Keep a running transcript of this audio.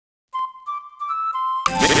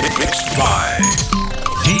Mixed by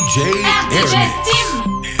DJ Airnix.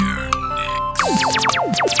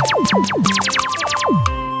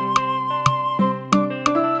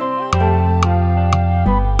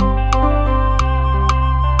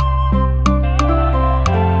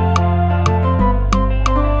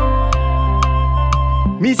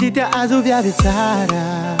 Misita azuviavi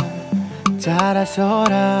Tara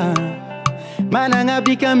sora Mananga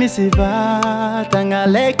bika misiva Tanga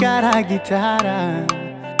lekara gitara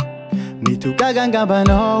Mitukaganga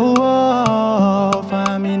no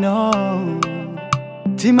Famino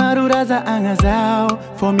Timaruraza angazao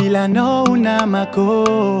Formula no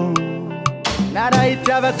namako Nara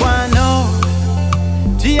itava kwano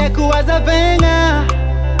Tia kuwaza venga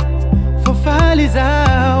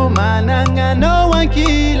Fofalizao Mananga no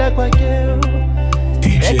wankila kwa keo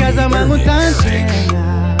Eka zamangu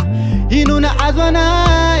tanchena Inuna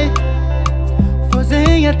azwanai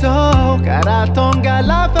Fozenga to Karatonga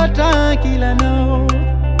lafa tranquila no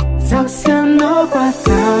Sausiano kwa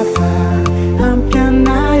kafa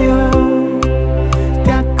Ampianayo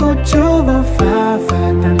Tiako chuva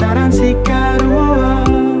fafa Tantaransi karua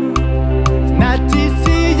Na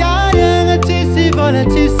tisi yaya Tisi vola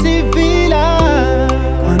tisi vila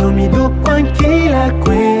Quando mi do tranquila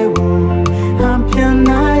kwewo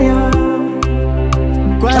Ampianayo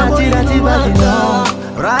Guarda tirati vadino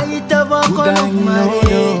Right avocado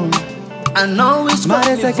mare I know it's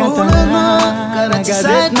Mare se cantana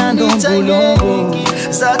Nagazet na dombulo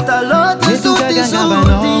Zata lota zuti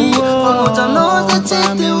zuti Famosa noza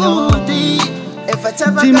tete uti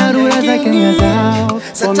Timarura za kengazao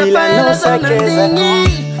Formila no sa kezano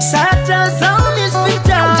Sacha zonis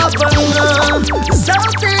fitavana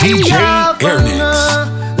DJ Airnix.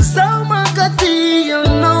 Zaumakati you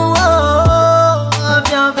know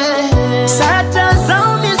Sacha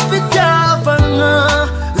zonis fitavana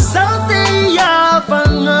Zauti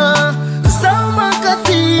yavana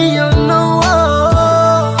Zaumakati you know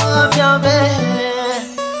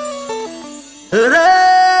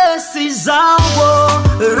Resi zawo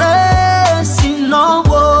Resi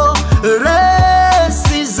nowo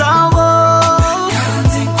Resi zawo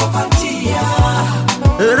Garanti kopatia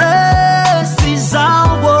Resi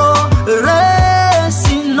zawo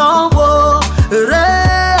Resi nowo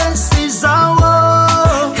Resi zawo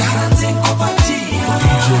Garanti kopatia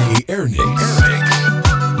DJ Airnix.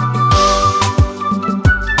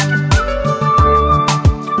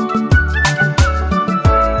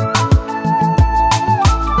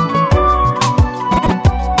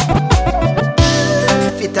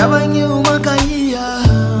 Fitabanyu makaya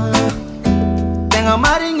Tenga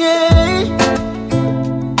maringe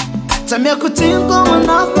Tamia kutingo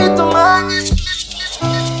manaf mitomani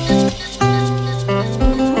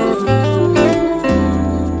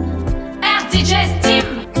RDJ Steam.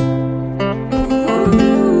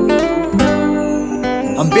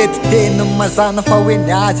 Ambety tena mazana fa hoe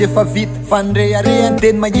ny azy efa vita fa nyrehareha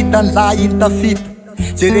tena mahita ny lahy intafita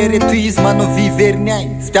jerere toizy manao viveriny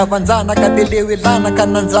ainy fitiavanjanaka de le hoe lanaka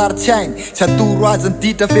nanjary tsy ainy tsy atoro azy ny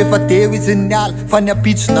ditra fefa deo izy ny ala fa ny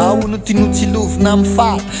apitsona ono tinotsilovina amin'ny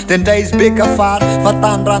fara de ndray izy beka fara fa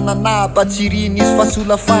tany rananaba tsiriny izy fa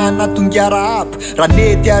solafahana tongiara aby raha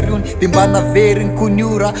nety ariony de mba naveriny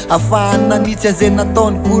koniora ahafahany nanitsy an'izay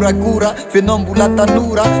nataony gorakora fenao mbola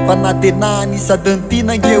tanora fa na denany sady ny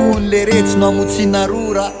tinangeony le retsy no amotsina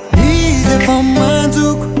rora izy efa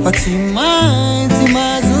manjoko fa tsy maintsy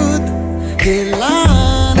mazoto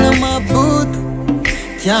Kelana mabuto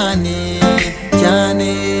Tiane,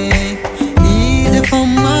 tiane Izy efa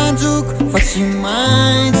manjoko fa tsy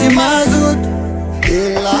maintsy mazoto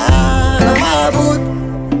Kelana mabuto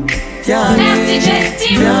Tiane,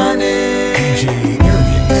 tiane DJ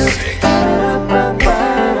Airnix.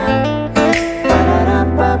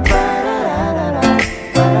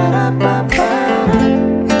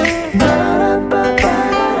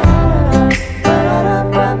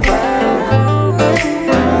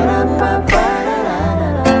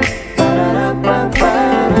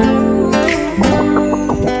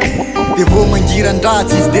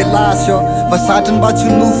 Mangiran-dratsy izy de lasy fa satrany mba tsy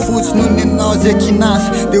nofotsy noho ny anao zay kinasy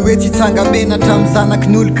de hoe tsy hitsangamena hatramin'ny zanaky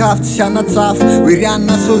ny olo-kafy tsy hanatsafo hoe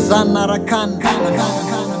rianina sozana rakanina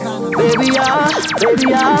Baby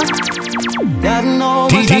gotta know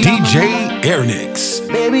DJ Airnix.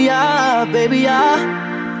 Baby I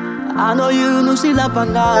know you know sila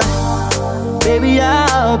pangar Baby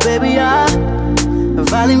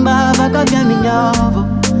Valimba baka vya minyovo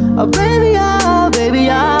Baby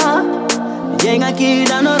Yenga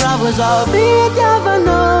kida no rabo za Bidya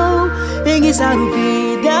vano Ingi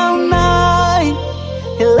sarupi down night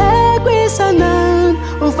Hele kwisanan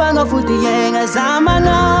Ufanga futi yenga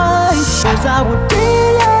zamanay Uza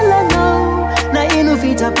wutia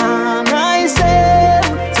inufita panga ise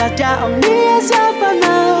Satya omnia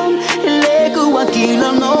panam Ileku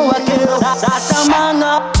wakila no wakil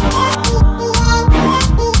Satamanga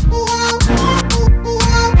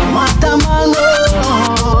Matamanga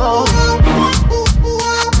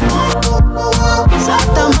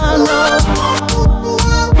Satamanga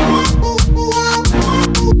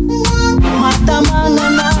Matamanga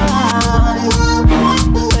na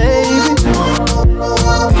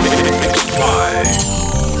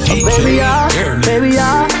DJ Airnix. Baby,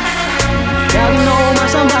 yeah, you know my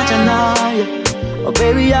somebody now. Oh,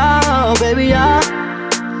 baby, yeah,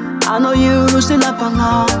 I know you still up on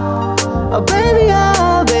now. Oh, baby,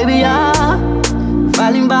 yeah,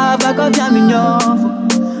 falling back of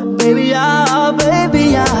Yaminyo. Baby,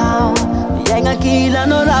 yeah, Yanga kila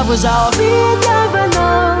no love was all be never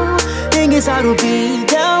know. Things I will be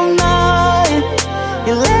down now.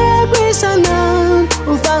 Ile sana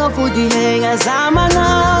ufanga fuji yenga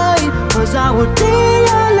zamana Koza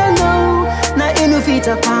utila no na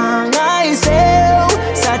inufita panga iseo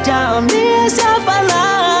Satya omnisa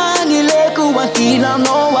falan Ile kuwakila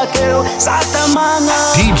no wakeo Satamanga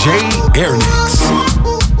DJ Airnix.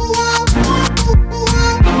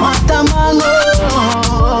 Matamanga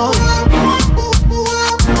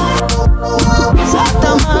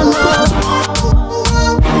Satamanga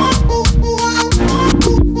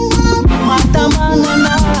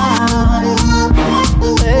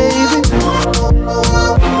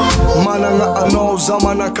Mananga ano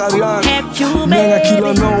zamana karyan Nanga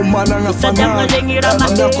kila no mananga fanan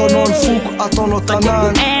Amya konon fuk atono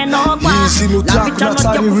tanan Yisi nutyak na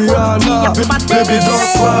tani Rihanna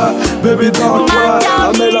Baby don't cry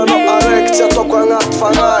Amela no arek tia tokwa ngat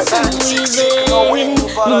fanay Sik no win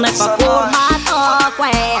para sanay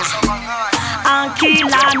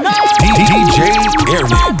DJ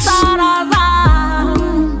Airnix.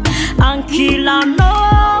 Ankila no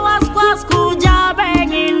asquas kuja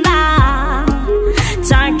bengina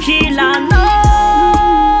Tankila no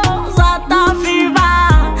zata fiva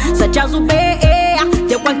Sajazube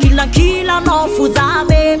te kila no fuza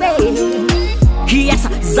bebe Yes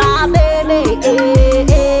zabebe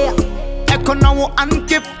Eko na wo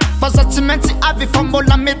ankip Fazatimenti avi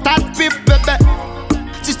fambola metat pip bebe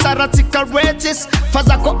Tika rages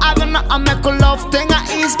Fazako avena I make love tenga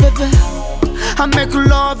is bebe I make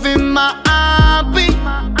love in my happy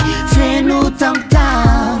Fenu tam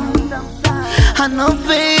tam I know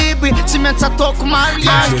baby Timeta talk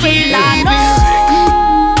Maria baby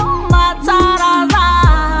Mataraza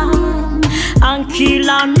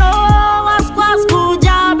Ankila no asquas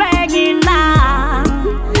kuja begina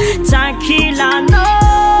Tankila no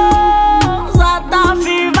zata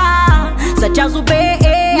fiva Sajazube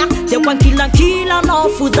te kila no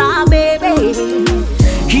fuza bebe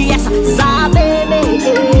Yes za bebe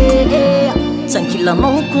Tankila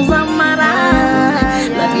no kuzamara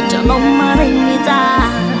La vita no marinita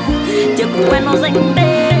Te kueno zende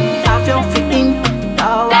Avion fiin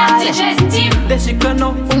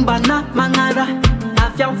Desikano umbana mangara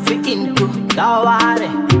Avion fiin tu daware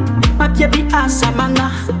Mapia bi asa manga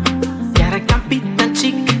Yara kapitan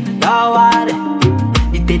chik daware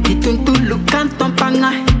Ite tituntulu kanton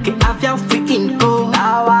panga Ke avion fiin ko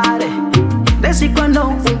daware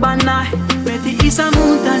Desikano umbana Meti isa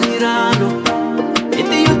muntanirano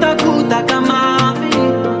Meti yutakuta kamafi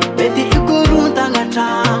Meti ikurunta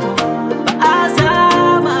ngatango Asa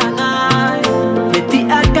mangai Meti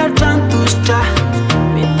akatantustra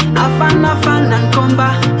Meti afana nkomba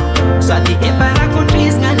Sadi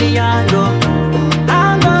emperatriz nganiando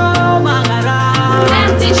Tango mangara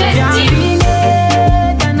Yamine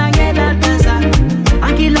Tanangela tasa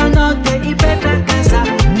Ankila note ipeta kasa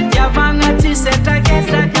Yavanga tiseta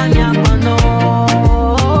kesa kanyakono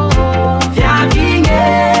Yamine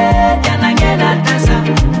Tanangela tasa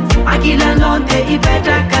Ankila note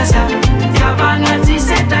ipeta kasa Yavanga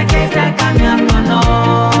tiseta kesa kanyakono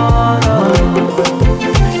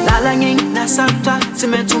Lalanging nasapta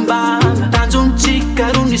simetumbanga Tanzung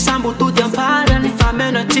chikaru ni sambu tujampara Ni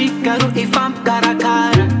famena chikaru ifam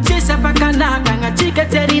karakara Chisa fakanaka nga chika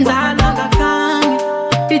terindala ngakangi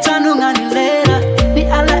Ichanunga nilera Ni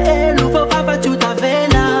ala elu vovava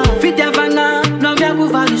chutavela Fitia vanga nomya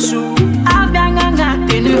kuvalisu Avyanga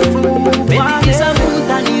ngati ni fu Beti kisa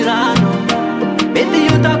muta nirano Beti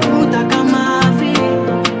yutakuta kamafi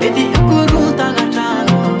Beti yukuruta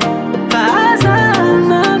ngatano Baza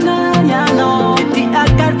nanga yano Beti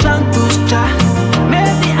akatantustra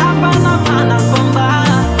Beti afana komba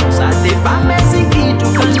Sate fame sikitu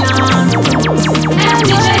kanyano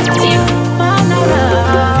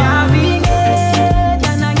Manara Yavine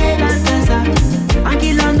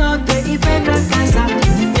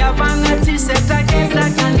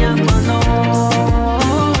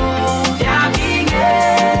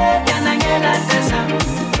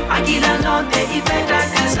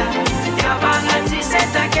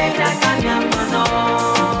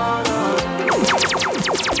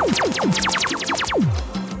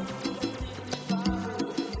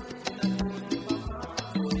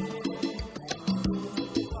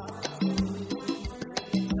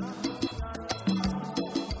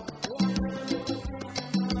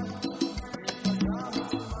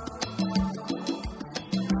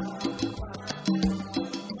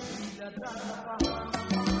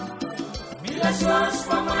sauce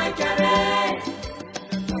for my carré.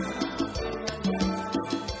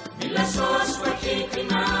 Mets la sauce for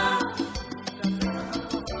Kikina.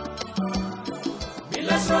 Mets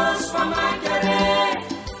la sauce for my carré.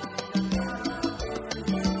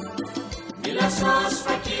 Mets la sauce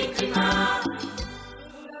for Kikina.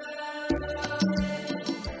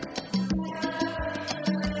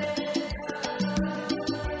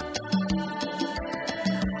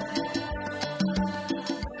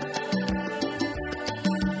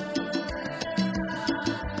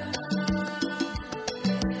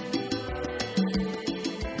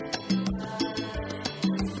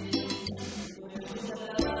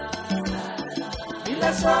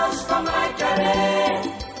 La sauce for my carré.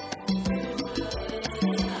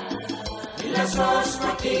 La sauce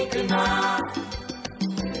for Kikina.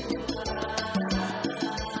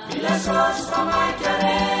 La sauce for my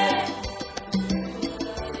carré.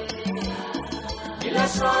 La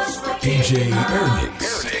sauce for DJ Airnix.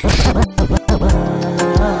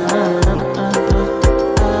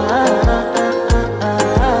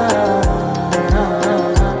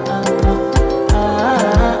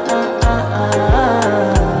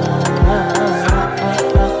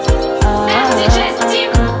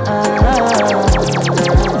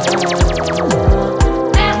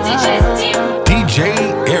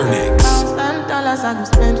 I go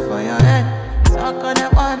spend for your head. Talk on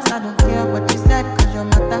it once, I don't care what you said. Cause your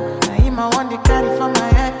matter, now him I want to carry for my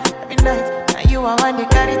head. Every night, now you I want to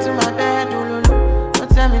carry to my bed. Oh, no, no. Don't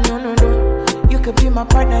tell me no, no, no. You could be my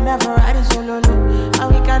partner, never riding solo, no. And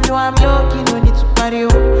we can do, I'm lucky, no need to party,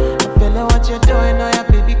 oh. I feel like what you're doing, oh yeah,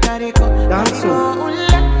 baby, carry go. Dance, oh.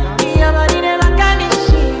 Your body never can be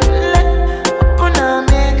shit. Open up,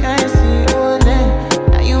 make I see, oh,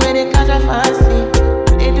 now you ready, catch a fancy.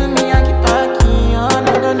 They do me, I keep parking, oh,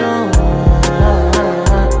 no, no, no.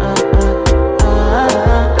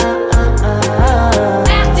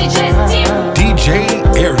 DJ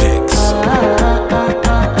Airnix.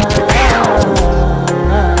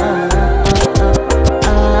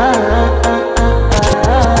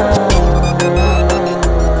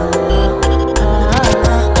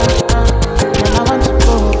 I want to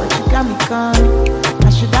go, but you got me coming. I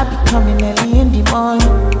should have be coming early in the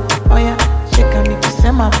morning. Oh yeah, she can make you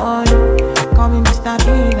send my money. Call me Mr.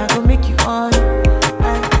 Bean, I go make you on.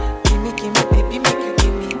 Give me, baby, make you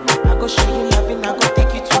give me. I go show you loving, I go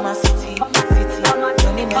take you to my city. Loneliness,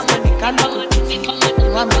 when they can't look at you. You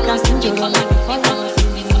want me to sing you on me before you see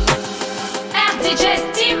me. DJ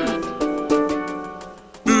Steam.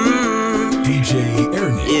 DJ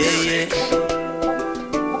Airnix. Yeah, yeah.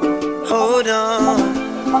 Hold on.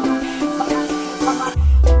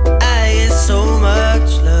 I get so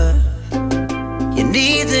much love. You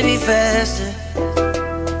need to be faster.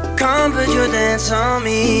 Come put your dance on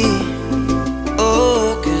me.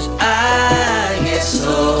 Oh, cause I get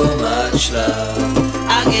so much love.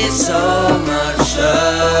 I get so much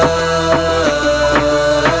love.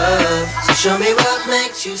 So show me what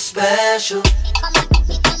makes you special.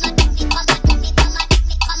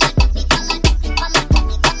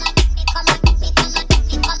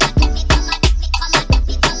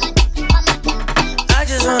 I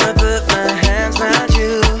just wanna put my hands around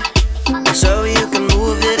you, so you can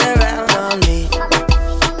move it around on me.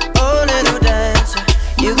 Oh, little dancer,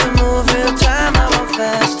 you can move real time, I want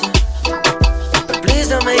faster. But please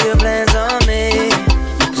don't make your plans on me,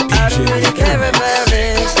 cause I don't really care about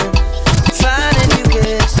this. Fine if you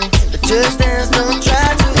kiss me, but just dance, don't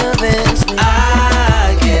try to convince me. I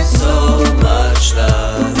get so much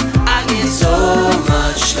love, I get so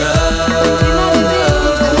much love.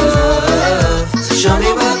 So show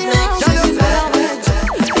me what makes you special.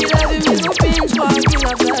 Il a vu mes copines, je crois qu'il a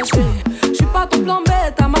flashé. J'suis pas ton plan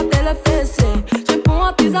bête, à ma télé fessée. J'réponds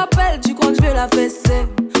à tes appels, tu crois que je vais la fesser.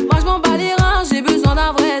 Moi je m'en bats les reins, j'ai besoin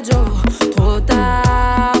d'un vrai Joe. Trop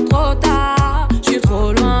tard, j'suis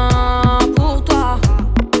trop loin pour toi.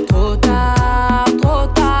 Trop tard,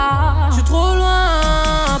 j'suis trop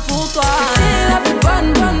loin pour toi. T'es la plus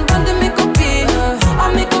bonne de mes copines. Oh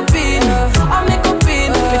mes copines, oh mes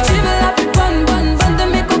copines. Mais tu veux la plus bonne de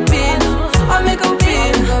mes copines. Oh mes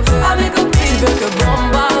copines, oh mes copines. Tu veux que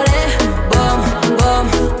bombarder,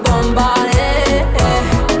 bombarder.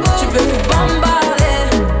 Tu veux que bombarder,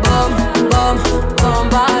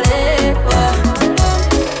 bombarder.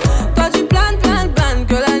 Toi tu planes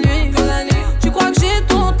que la nuit. Tu crois que j'ai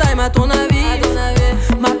ton time à ton avis.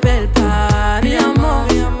 M'appelle pas mi amor.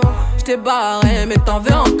 J't'ai barré mais t'en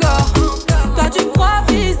veux encore. Toi tu crois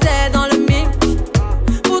viser dans le mille.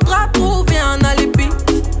 Faudra trouver un alibi.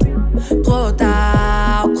 Trop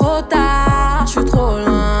tard, j'suis trop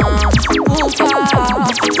loin pour toi.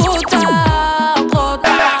 Trop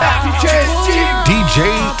tard. DJ Steve.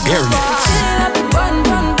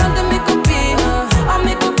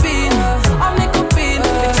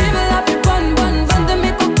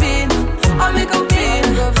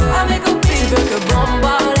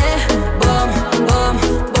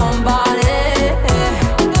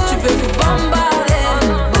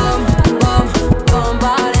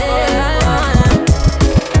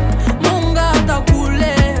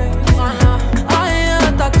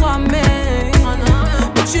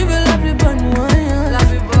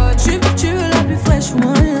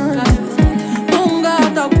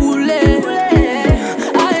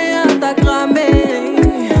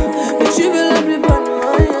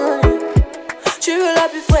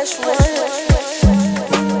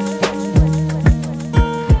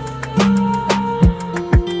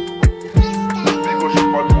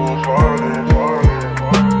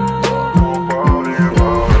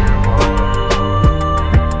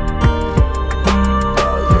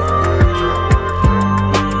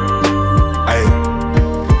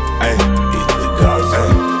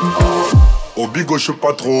 bigo, je peux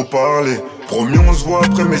pas trop parler. Promis, on se voit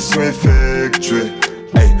après mission effectuée.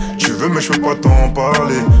 Hey, tu veux mais je peux pas t'en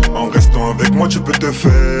parler. En restant avec moi tu peux te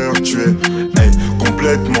faire tuer. Hey,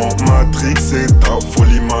 complètement matrixé, ta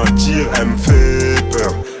folie m'attire, elle me fait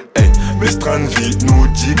peur. Hey, mais Stranvie nous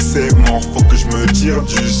dit que c'est mort, faut que je me tire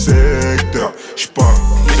du secteur. J'pars,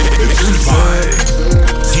 et tu le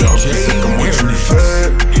sais, c'est comment tu le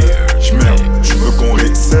fais. J'merde, tu veux qu'on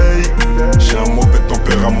réessaye. J'ai un mauvais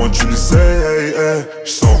tempérament, tu le sais. Hey, hey,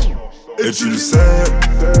 j'sors, et tu le sais.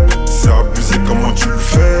 C'est abusé comment tu le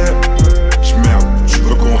fais. J'merde, tu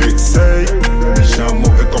veux qu'on réessaye. J'ai un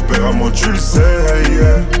mauvais tempérament, tu le sais.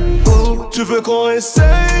 Yeah. Oh, tu veux qu'on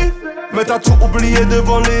essaye, mais t'as tout oublié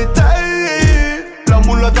devant les tailles. La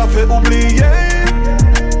moule t'a fait oublier.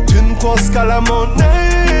 Tu ne penses qu'à la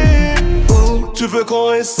monnaie. Oh, tu veux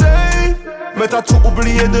qu'on essaye, mais t'as tout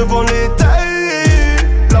oublié devant les tailles.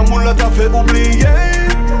 La moule t'a fait oublier.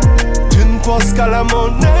 Tu ne penses qu'à la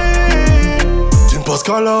monnaie. Parce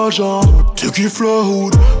qu'à l'argent, tu kiffes le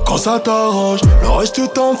hood quand ça t'arrange, le reste tu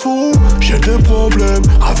t'en fous. J'ai des problèmes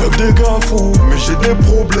avec des gars fous, mais j'ai des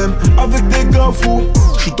problèmes avec des gars fous.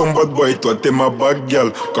 J'suis ton bad boy, toi t'es ma bad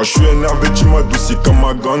girl. Quand j'suis énervé tu m'adoucis comme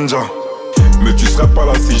ma ganja. Mais tu serais pas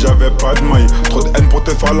là si j'avais pas de maille. Trop de haine pour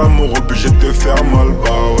te faire l'amour, obligé de te faire mal,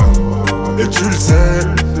 bah ouais. Et tu le sais,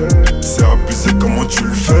 c'est abusé comment tu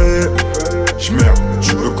le fais. J'merde,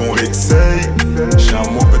 tu veux qu'on réessaye. J'ai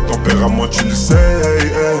un mauvais tempérament, tu le sais. Hey,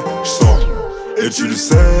 hey, j'sors, et tu le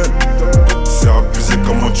sais. C'est abusé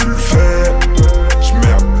comment tu le fais.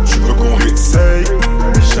 J'merde, tu veux qu'on réessaye.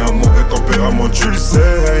 J'ai un mauvais tempérament, tu le sais.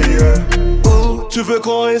 Hey, hey. Oh, tu veux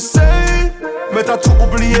qu'on essaye, mais t'as tout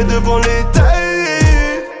oublié devant les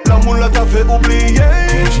tailles. La moule t'a fait oublier.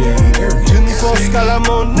 Tu ne penses qu'à la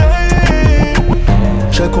monnaie.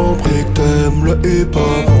 J'ai compris que t'aimes le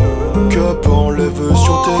hip-hop, que peu on les veut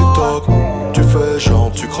sur TikTok. Tu fais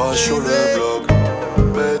genre, tu craches sur le blog,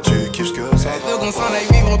 mais tu kiffes ce que ça va. Elle veut qu'on s'en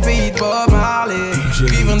aille vivre au pays de Bob Marley.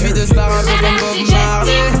 Vivre une vie de star un peu comme Bob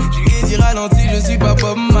Marley. Je lui ai dit ralenti, je suis pas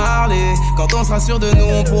Bob Marley. Quand on sera sûr de nous,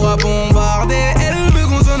 on pourra bombarder. Elle veut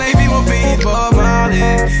qu'on s'en aille vivre au pays de Bob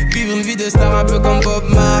Marley. Vivre une vie de star un peu comme Bob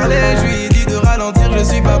Marley. Je lui ai dit de ralentir, je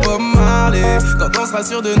suis pas Bob Marley. Quand on sera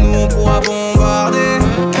sûr de nous, on pourra bombarder.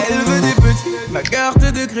 Elle veut des petits, ma carte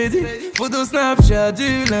de crédit. Photo Snapchat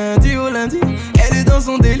du lundi au lundi. Elle est dans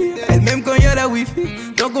son délire, elle m'aime quand y a la wifi.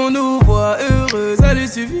 Tant qu'on nous voit heureux, ça lui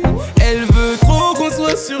suffit. Elle veut trop qu'on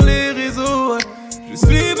soit sur les réseaux. Je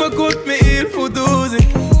suis pas contre mais il faut doser.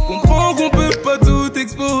 Comprends qu'on peut pas tout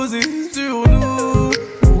exposer sur nous,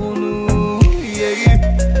 pour nous, yeah.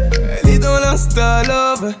 Elle est dans l'insta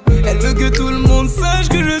love. Elle veut que tout le monde sache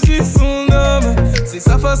que je suis son homme. C'est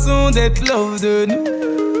sa façon d'être love de nous.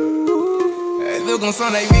 Elle veut qu'on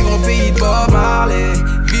s'en aille vivre au pays de Bob Marley.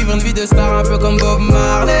 Vivre une vie de star un peu comme Bob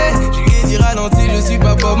Marley. Je lui ai dit ralenti, je suis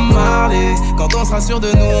pas Bob Marley. Quand on sera sûr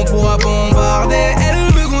de nous, on pourra bombarder.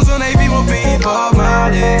 Elle veut qu'on s'en aille vivre au pays de Bob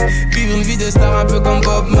Marley. Vivre une vie de star un peu comme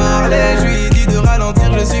Bob Marley. Je lui ai dit de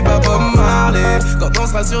ralentir, je suis pas Bob Marley. Quand on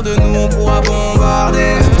sera sûr de nous, on pourra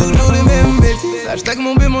bombarder. Toujours les mêmes bêtises. Hashtag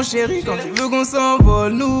mon bé mon chéri. Quand tu veux qu'on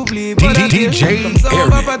s'envole, n'oublie pas la télé. Comme ça on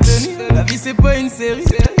va pas tenir. La vie c'est pas une série.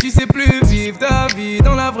 Tu sais plus vivre ta vie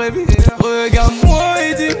dans la vraie vie. Regarde-moi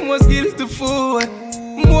et dis-moi ce qu'il te faut.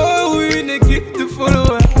 Moi ou une équipe de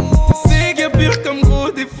followers. Tu sais qu'il y a pire comme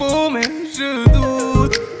gros défaut, mais je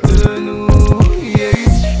doute de nous, yeah.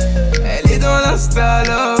 Elle est dans l'insta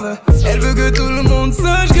love. Elle veut que tout le monde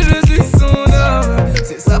sache que je suis son homme.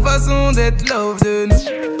 C'est sa façon d'être love de nous.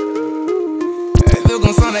 Elle veut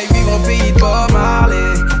qu'on s'en aille vivre au pays de Bob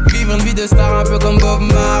Marley. Vivre une vie de star un peu comme Bob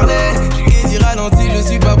Marley. Je lui ai dit ralenti, je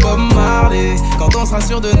suis pas Bob Marley. Quand on sera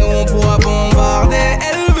sûr de nous, on pourra bombarder.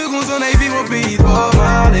 Elle veut qu'on s'en aille vivre au pays de Bob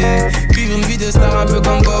Marley. Vivre une vie de star un peu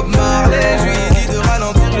comme Bob Marley. Je lui ai dit de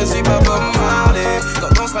ralentir, je suis pas Bob Marley.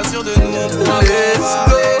 Quand on sera sûr de nous, on pourra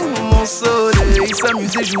bombarder. Mon soleil,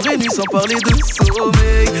 s'amuser jour et nuit sans parler de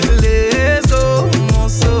sommeil. Let's go, mon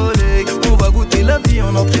soleil. On va goûter la vie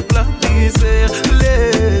en entrée plat dessert.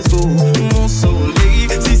 Let's go, mon soleil.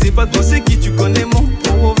 Si c'est pas toi, c'est qui? Tu connais mon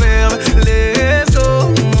proverbe. Let's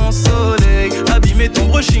go, mon soleil. Abîmer ton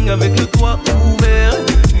brushing avec le toit ouvert.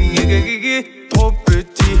 Trop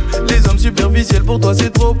petit, les hommes superficiels pour toi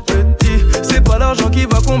c'est trop petit. C'est pas l'argent qui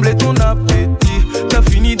va combler ton appétit. T'as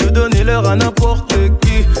fini de donner l'heure à n'importe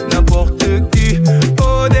qui, n'importe qui.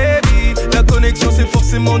 Au débit, la connexion c'est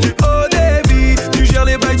forcément du haut débit. Tu gères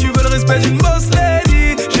les bails, tu veux le respect d'une boss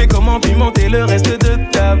lady. J'ai comment pimenter le reste de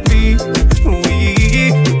ta vie.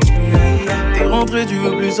 Oui, t'es rentré, tu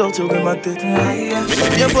veux plus sortir de ma tête.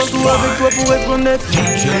 Viens partout avec toi pour être honnête.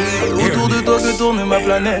 Autour de toi que tourne ma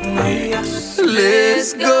planète.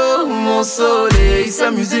 Let's go, mon soleil.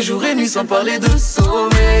 S'amuser jour et nuit sans parler de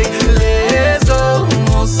sommeil. Let's go,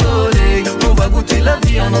 mon soleil. On va goûter la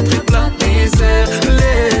vie en entrée plat dessert.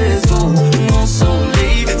 Let's go, mon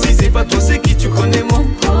soleil. Si c'est pas toi, c'est qui? Tu connais mon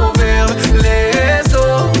proverbe. Let's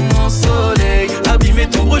go, mon soleil. Abîmer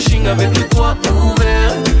ton brushing avec le toit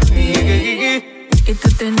ouvert. Y tú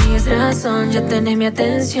tenías razón, ya tenés mi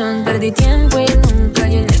atención. Perdí tiempo y nunca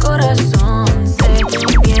llené el corazón. Sé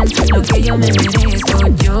bien lo que yo me merezco.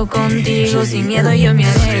 Yo contigo sin miedo yo me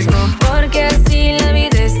arriesgo. Porque así la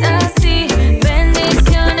vida es así.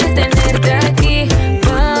 Bendiciones tenerte aquí.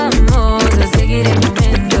 Vamos a seguir el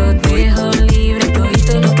momento. Dejo libre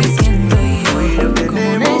todo lo que siento yo.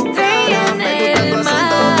 Como una estrella en el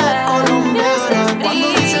mar. Nuestras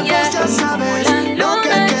brillas como la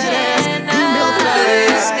luna llena.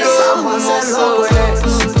 Vamos a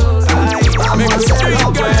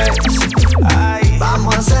hacerlo pues.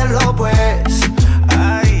 Vamos a hacerlo pues.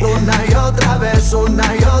 Una y otra vez,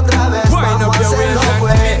 una y otra vez. Vamos a hacerlo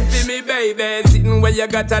pues. Me baby, sitting where you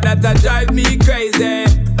got that drive me crazy.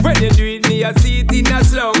 When you do it, me I see it in a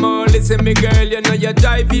slow-mo. Listen me girl, you know you're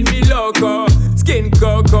driving me loco. Skin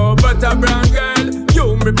cocoa, butter brown girl.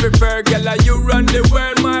 You me prefer, girl, like you run the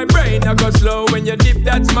world. My brain I go slow when you dip,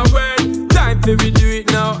 that's my word. Time for we do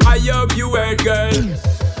it now, I hope you heard, girl.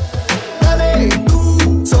 Dale,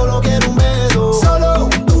 tú, solo quiero un beso. Solo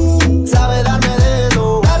tú, sabes darme de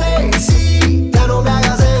eso. Dale, sí, ya no me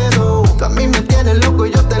hagas eso. Tú a mí me tienes loco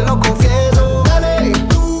y yo te lo confieso. Dale,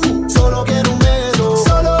 tú, solo quiero un beso.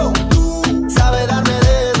 Solo tú, sabes darme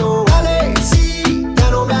de eso. Dale, sí, ya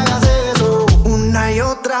no me hagas eso. Una y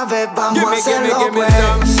otra vez vamos a hacerlo pues.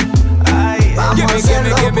 Vamos a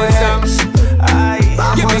hacerlo pues.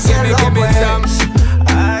 Vamos a hacerlo pues.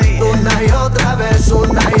 Una y otra vez,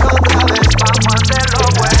 una y otra vez. Vamos a hacerlo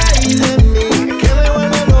pues. Y de mí, que me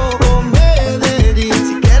vuelve loco, me dedico.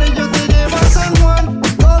 Si quieres yo te llevo a San Juan.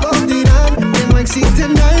 Todos dirán que no existe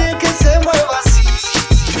nadie que se mueva así.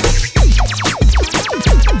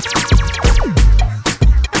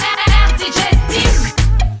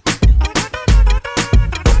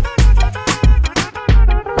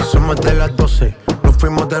 Somos de las 12, nos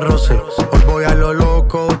fuimos de roce. Hoy voy a lo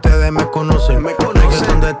loco, ustedes me conocen.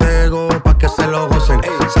 Reggaeton de Tego, pa' que se lo gocen.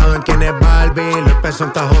 Saben quién es Barbie, Luis P.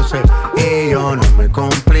 Santa José. Y yo no me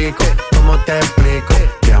complico, ¿cómo te explico?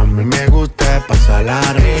 Que a mí me gusta pasarla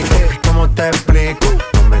rico. ¿Cómo te explico?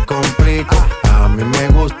 No me complico, a mí me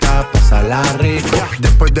gusta pasarla rico.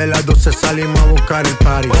 Después de las 12 salimos a buscar el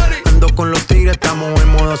party. Ando con los tigres, estamos en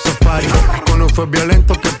modo safari. Con un fue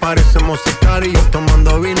violento que parecemos sicarios.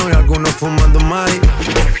 Tomando vino y algunos fumando mari.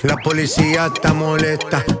 La policía está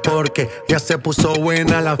molesta porque ya se puso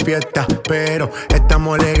buena la fiesta. Pero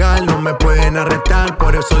estamos legal, no me pueden arrestar.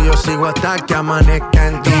 Por eso yo sigo hasta que amanezca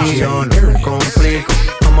en ti. Yo no me complico,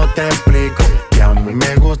 ¿cómo te explico? Que a mí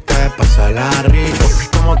me gusta pasarla rico.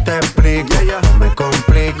 ¿Cómo te explico? No me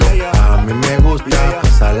complico, a mí me gusta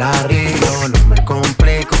pasarla rico. No me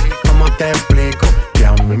complico, ¿cómo te explico? Que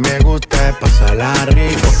a mí me gusta pasarla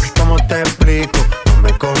rico. ¿Cómo te explico? No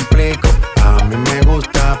me complico, a mí me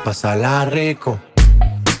gusta pasarla rico.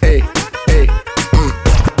 Ey, ey, ey,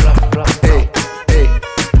 ey,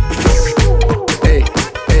 ey, ey,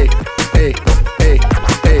 ey, ey,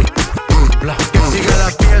 ey. Que siga la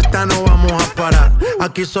fiesta, no vamos a parar.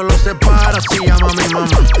 Aquí solo se para si llama a mi mamá.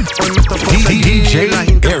 Hoy me tocó salir, la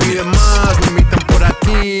gente pide más. Me invitan por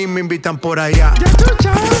aquí, me invitan por allá.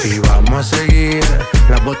 Y vamos a seguir.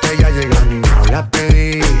 Las botellas llegan y no las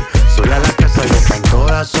pedí. Sola la casa y están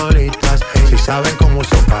todas solitas. Si saben cómo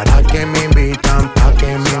son, para que me invitan, pa'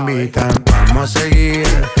 que me invitan. Vamos a seguir.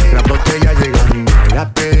 Las botellas llegan y no las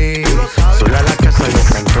pedí. Sola la casa y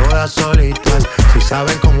están todas solitas. Si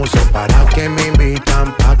saben cómo son, para que me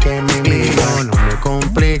invitan, pa' que me invitan. Y yo no me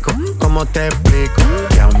complico, ¿cómo te explico?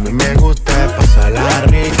 Que a mí me gusta pasarla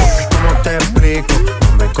rico. ¿Cómo te explico?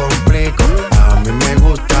 No me complico, a mí me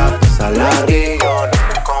gusta pasarla rico. No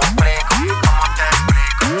me complico, ¿cómo te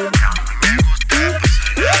explico? Que a mí me gusta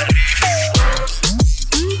pasarla rico.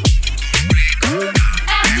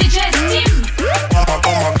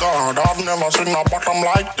 Oh my God, I've never seen a bottom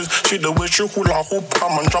like this. See the way she hula hoop,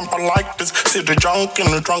 come and jump like this. See the junk in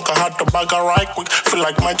the trunk, I had to bag her right quick. Feel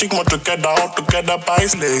like magic, more together, all together by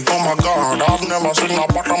slay. Oh my God, I've never seen a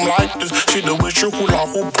bottom like this. See the way she hula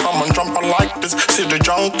hoop, come and jump like this. See the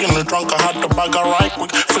junk in the trunk, I had to bag her right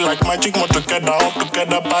quick. Feel like magic, more together, all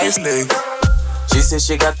together by slay. She say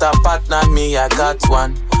she got a partner, me I got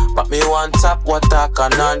one. But me one top, what a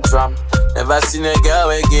conundrum. Never seen a girl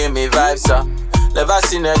who give me vibes up. Never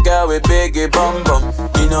seen a girl with biggie bum bum.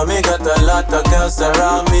 You know me got a lot of girls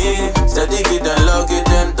around me. Steady give them love, give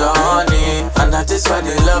them the honey. And that is why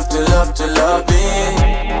they love to me.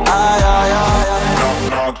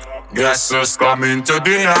 Knock, knock. Guess who's coming to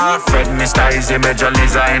dinner? Fred Mr. Easy, Major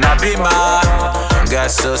Lisa in a beamer.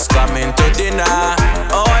 Guess who's coming to dinner?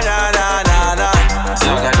 Oh na na na na.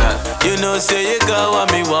 You know say you got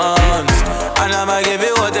what me want, and I'ma give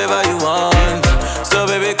you whatever you want. So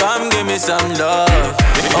baby come give me some love.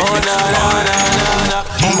 Oh na na na na na.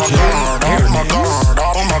 Oh my god, oh my god,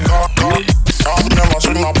 oh my god. I've never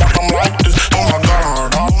seen a bottom like this. Oh my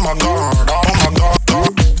god, oh my god, oh my god.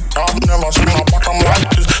 I've never seen a bottom like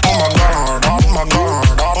this. Oh my god, oh my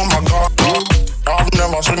god, oh my god. I've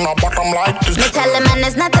never seen a bottom like this. Me tell the man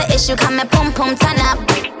it's not an issue, come me pum pum turn up.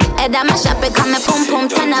 Head on my shop, it come me pum pum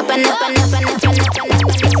turn up and up and up and up and up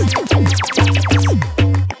and up.